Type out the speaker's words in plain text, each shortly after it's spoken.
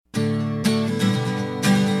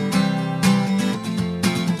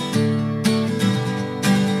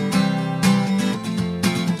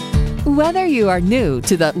Whether you are new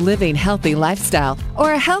to the living healthy lifestyle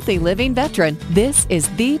or a healthy living veteran, this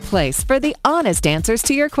is the place for the honest answers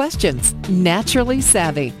to your questions. Naturally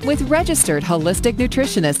Savvy with registered holistic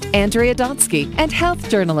nutritionist Andrea Donsky and health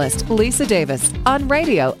journalist Lisa Davis on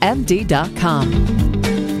RadioMD.com.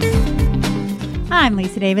 I'm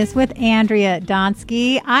Lisa Davis with Andrea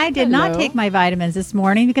Donsky. I did not take my vitamins this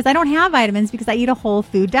morning because I don't have vitamins because I eat a whole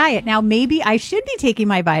food diet. Now, maybe I should be taking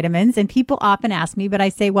my vitamins, and people often ask me, but I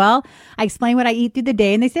say, well, I explain what I eat through the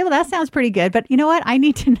day, and they say, well, that sounds pretty good, but you know what? I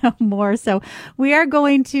need to know more. So we are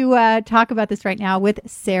going to talk about this right now with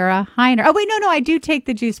Sarah Hiner. Oh, wait, no, I do take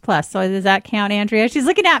the Juice Plus. So does that count, Andrea? She's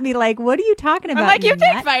looking at me like, what are you talking about? I'm like, you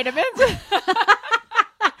take vitamins.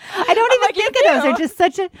 I don't even think of those.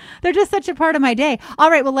 They're just such a part of my day.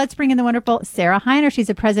 All right, well, let's bring in the wonderful Sarah Hiner. She's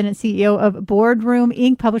the president and CEO of Boardroom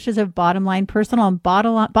Inc., publishers of Bottom Line Personal and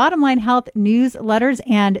Bottom Line Health newsletters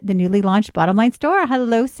and the newly launched Bottom Line store.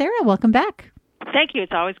 Hello, Sarah. Welcome back. Thank you.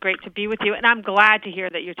 It's always great to be with you, and I'm glad to hear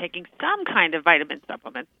that you're taking some kind of vitamin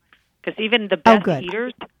supplement, because even the best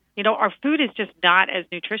eaters, our food is just not as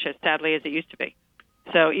nutritious, sadly, as it used to be.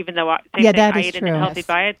 So even though I eat in a healthy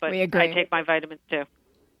diet, but I take my vitamins too.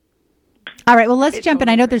 All right, well, let's jump in.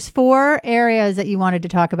 I know there's 4 areas that you wanted to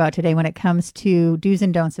talk about today when it comes to do's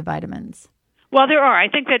and don'ts of vitamins. Well, there are. I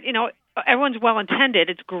think that, everyone's well-intended.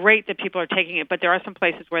 It's great that people are taking it, but there are some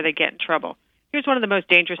places where they get in trouble. Here's one of the most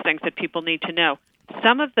dangerous things that people need to know.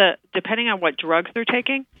 Depending on what drugs they're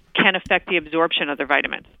taking, can affect the absorption of their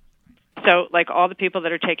vitamins. So, like all the people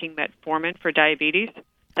that are taking metformin for diabetes,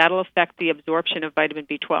 that'll affect the absorption of vitamin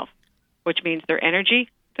B12, which means their energy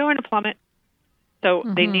going to plummet. So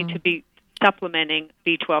they need to be supplementing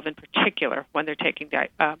B12 in particular when they're taking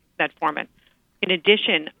metformin. In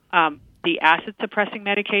addition, the acid-suppressing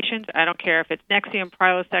medications, I don't care if it's Nexium,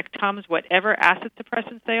 Prilosec, Tums, whatever acid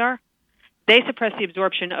suppressants they are, they suppress the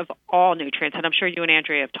absorption of all nutrients. And I'm sure you and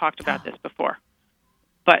Andrea have talked about this before.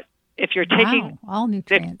 But if you're taking... all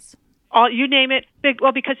nutrients. You name it.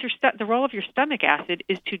 Well, because the role of your stomach acid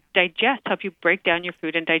is to help you break down your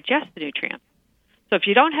food and digest the nutrients. So if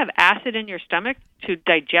you don't have acid in your stomach to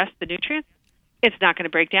digest the nutrients, it's not going to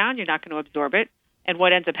break down. You're not going to absorb it. And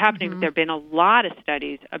what ends up happening, there have been a lot of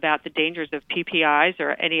studies about the dangers of PPIs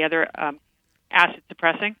or any other acid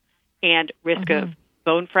suppressing and risk of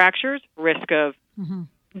bone fractures, risk of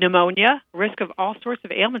pneumonia, risk of all sorts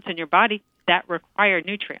of ailments in your body that require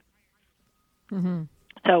nutrients.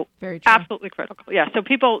 So absolutely critical. Yeah. So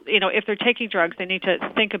people, if they're taking drugs, they need to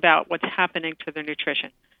think about what's happening to their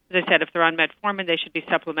nutrition. As I said, if they're on metformin, they should be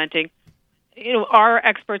supplementing. Our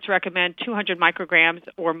experts recommend 200 micrograms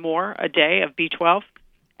or more a day of B12,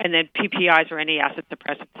 and then PPIs or any acid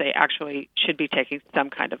suppressants, they actually should be taking some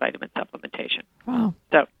kind of vitamin supplementation. Wow.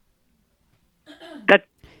 So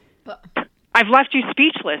I've left you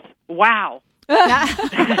speechless. Wow.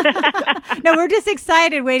 No, we're just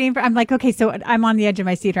excited waiting for, I'm like, okay, so I'm on the edge of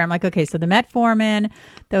my seat here. I'm like, okay, so the metformin,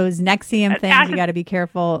 those Nexium things, you got to be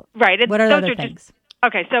careful. Right. What are the other things?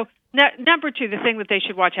 Okay, so number 2, the thing that they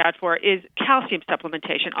should watch out for is calcium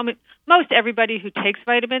supplementation. I mean, most everybody who takes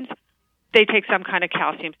vitamins, they take some kind of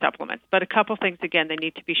calcium supplements. But a couple things, again, they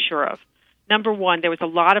need to be sure of. Number 1, there was a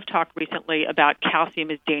lot of talk recently about calcium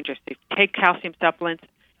is dangerous. If you take calcium supplements,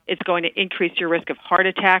 it's going to increase your risk of heart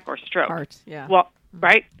attack or stroke. Well,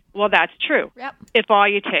 right? Well, that's true. Yep. If all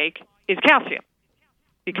you take is calcium.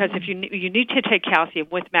 Because if you need to take calcium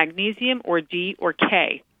with magnesium or D or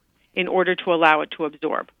K in order to allow it to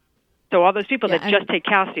absorb. So all those people that just take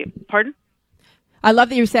calcium. Pardon? I love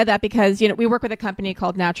that you said that because, we work with a company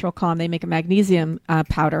called Natural Calm. They make a magnesium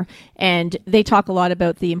powder, and they talk a lot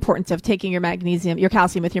about the importance of taking your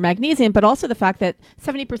calcium with your magnesium, but also the fact that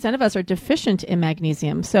 70% of us are deficient in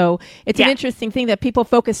magnesium. So it's an interesting thing that people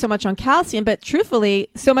focus so much on calcium, but truthfully,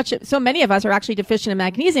 so many of us are actually deficient in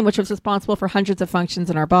magnesium, which is responsible for hundreds of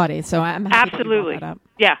functions in our body. So I'm happy that you brought that up.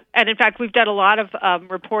 Yeah, and in fact, we've done a lot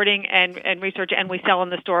of reporting and research, and we sell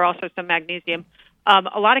in the store also some magnesium.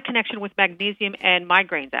 A lot of connection with magnesium and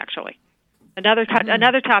migraines, actually. Another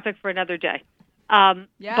topic for another day.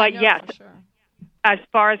 Yes, sure. As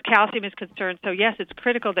far as calcium is concerned, so yes, it's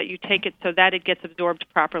critical that you take it so that it gets absorbed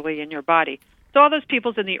properly in your body. So all those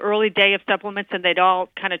people's in the early day of supplements, and they'd all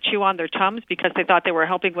kind of chew on their Tums because they thought they were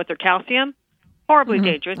helping with their calcium, horribly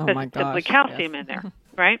dangerous because it's simply calcium in there,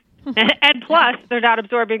 right? and plus, they're not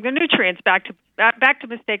absorbing the nutrients. Back to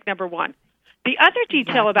mistake number 1. The other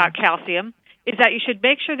detail about calcium is that you should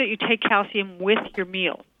make sure that you take calcium with your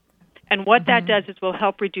meals. And what that does is will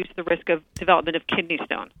help reduce the risk of development of kidney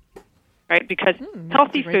stones, right? Because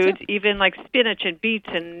healthy foods, even like spinach and beets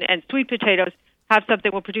and sweet potatoes,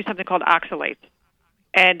 will produce something called oxalates.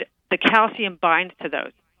 And the calcium binds to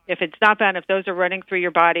those. If it's not balanced, if those are running through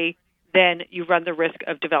your body, then you run the risk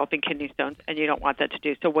of developing kidney stones, and you don't want that to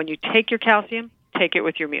do. So when you take your calcium, take it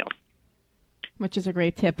with your meals. Which is a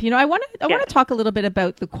great tip. I want to talk a little bit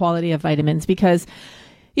about the quality of vitamins because,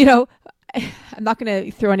 I'm not going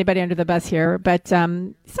to throw anybody under the bus here, but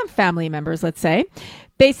some family members, let's say,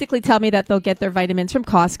 basically tell me that they'll get their vitamins from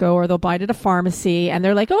Costco or they'll buy it at a pharmacy, and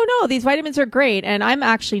they're like, oh, no, these vitamins are great. And I'm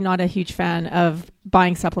actually not a huge fan of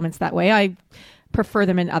buying supplements that way. I prefer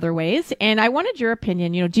them in other ways. And I wanted your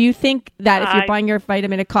opinion. Do you think that if you're buying your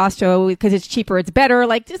vitamin at Costco because it's cheaper, it's better? I'd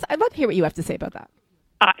love to hear what you have to say about that.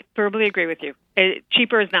 I firmly agree with you.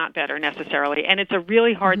 Cheaper is not better necessarily, and it's a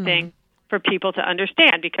really hard thing for people to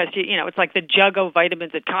understand because, it's like the jug of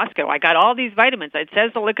vitamins at Costco. I got all these vitamins. It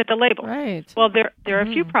says to look at the label. Right. Well, there are a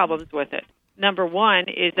few problems with it. Number one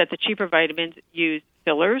is that the cheaper vitamins use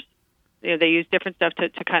fillers. They use different stuff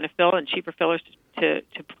to kind of fill and cheaper fillers to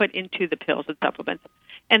put into the pills and supplements.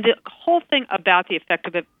 And the whole thing about the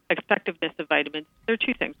effectiveness of vitamins, there are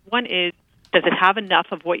two things. One is, does it have enough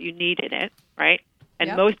of what you need in it, right?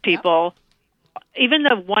 And most people, even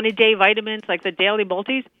the one-a-day vitamins like the daily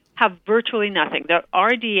multis, have virtually nothing. The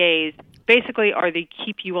RDAs basically are the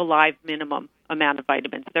keep-you-alive minimum amount of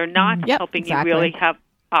vitamins. They're not helping you really have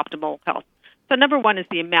optimal health. So number one is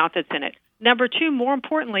the amount that's in it. Number two, more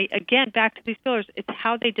importantly, again, back to these fillers, it's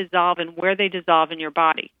how they dissolve and where they dissolve in your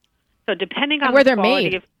body. So depending on where the they're quality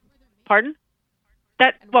made. Of... Pardon?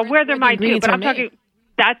 Where they're made too, but I'm talking...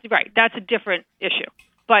 That's right. That's a different issue.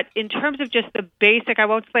 But in terms of just the basic, I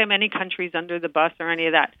won't slam any countries under the bus or any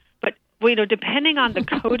of that. But, depending on the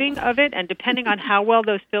coating of it and depending on how well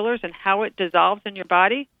those fillers and how it dissolves in your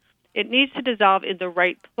body, it needs to dissolve in the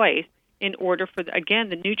right place in order for, again,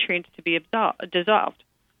 the nutrients to be dissolved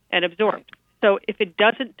and absorbed. So if it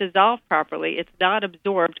doesn't dissolve properly, it's not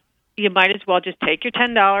absorbed, you might as well just take your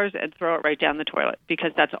 $10 and throw it right down the toilet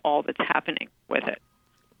because that's all that's happening with it.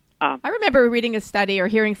 I remember reading a study or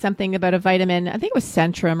hearing something about a vitamin, I think it was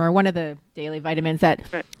Centrum or one of the daily vitamins that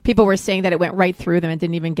people were saying that it went right through them and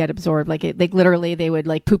didn't even get absorbed. They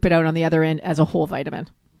would poop it out on the other end as a whole vitamin.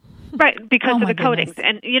 Right, because of the coatings.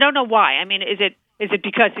 And you don't know why. I mean, is it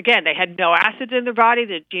because, again, they had no acids in their body?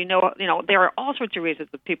 There are all sorts of reasons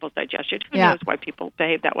with people's digestion. Who knows why people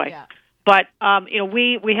behave that way? Yeah. But,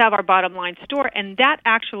 we have our Bottom Line store, and that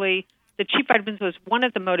actually, the cheap vitamins was one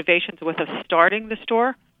of the motivations with us starting the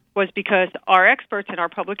store was because our experts in our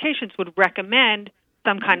publications would recommend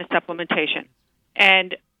some kind of supplementation.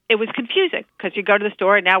 And it was confusing because you go to the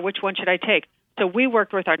store and now which one should I take? So we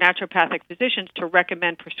worked with our naturopathic physicians to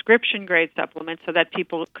recommend prescription-grade supplements so that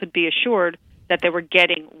people could be assured that they were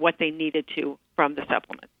getting what they needed to from the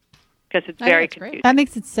supplement. Because it's very confusing. That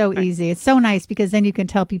makes it so easy. It's so nice because then you can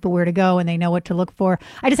tell people where to go and they know what to look for.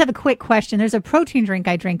 I just have a quick question. There's a protein drink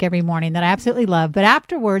I drink every morning that I absolutely love, but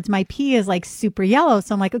afterwards my pee is super yellow.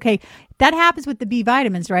 So I'm like, okay, that happens with the B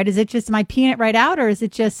vitamins, right? Is it just am I peeing it right out or is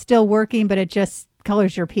it just still working, but it just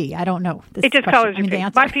colors your pee? I don't know. It just colors your pee.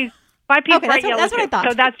 My pee's bright yellow, that's what I thought.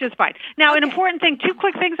 So that's just fine. Now, an important thing, two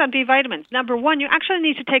quick things on B vitamins. Number one, you actually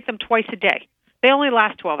need to take them twice a day. They only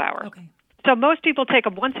last 12 hours. Okay. So most people take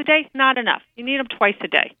them once a day. Not enough. You need them twice a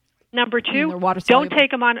day. Number two, don't take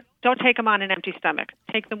them on an empty stomach.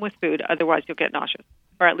 Take them with food. Otherwise, you'll get nauseous.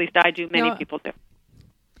 Or at least I do. Many people do.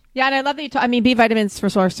 Yeah, and I love that B vitamins,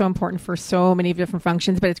 first of all, are so important for so many different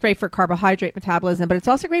functions, but it's great for carbohydrate metabolism, but it's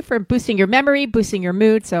also great for boosting your memory, boosting your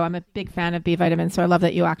mood. So I'm a big fan of B vitamins. So I love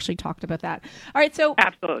that you actually talked about that. All right, so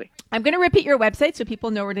absolutely. I'm going to repeat your website so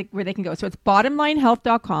people know where they can go. So it's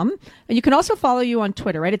bottomlinehealth.com. And you can also follow you on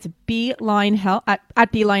Twitter, right? It's Beeline Health,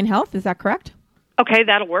 at Beeline Health. Is that correct? Okay,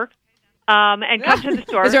 that'll work. And come to the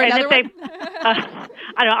store. Is there another one?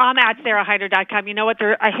 I don't know, I'm at sarahhyder.com. You know what?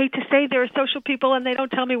 I hate to say there are social people and they don't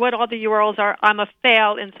tell me what all the URLs are. I'm a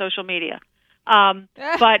fail in social media.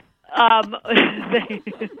 But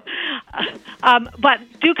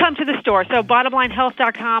do come to the store. So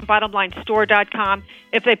bottomlinehealth.com, bottomlinestore.com.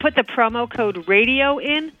 If they put the promo code radio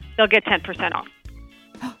in, they'll get 10% off.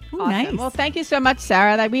 Awesome. Nice. Well, thank you so much,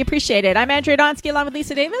 Sarah. We appreciate it. I'm Andrea Donsky along with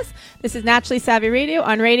Lisa Davis. This is Naturally Savvy Radio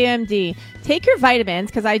on Radio MD. Take your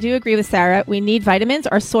vitamins because I do agree with Sarah. We need vitamins.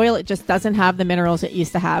 Our soil, it just doesn't have the minerals it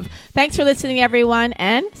used to have. Thanks for listening, everyone,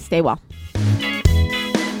 and stay well.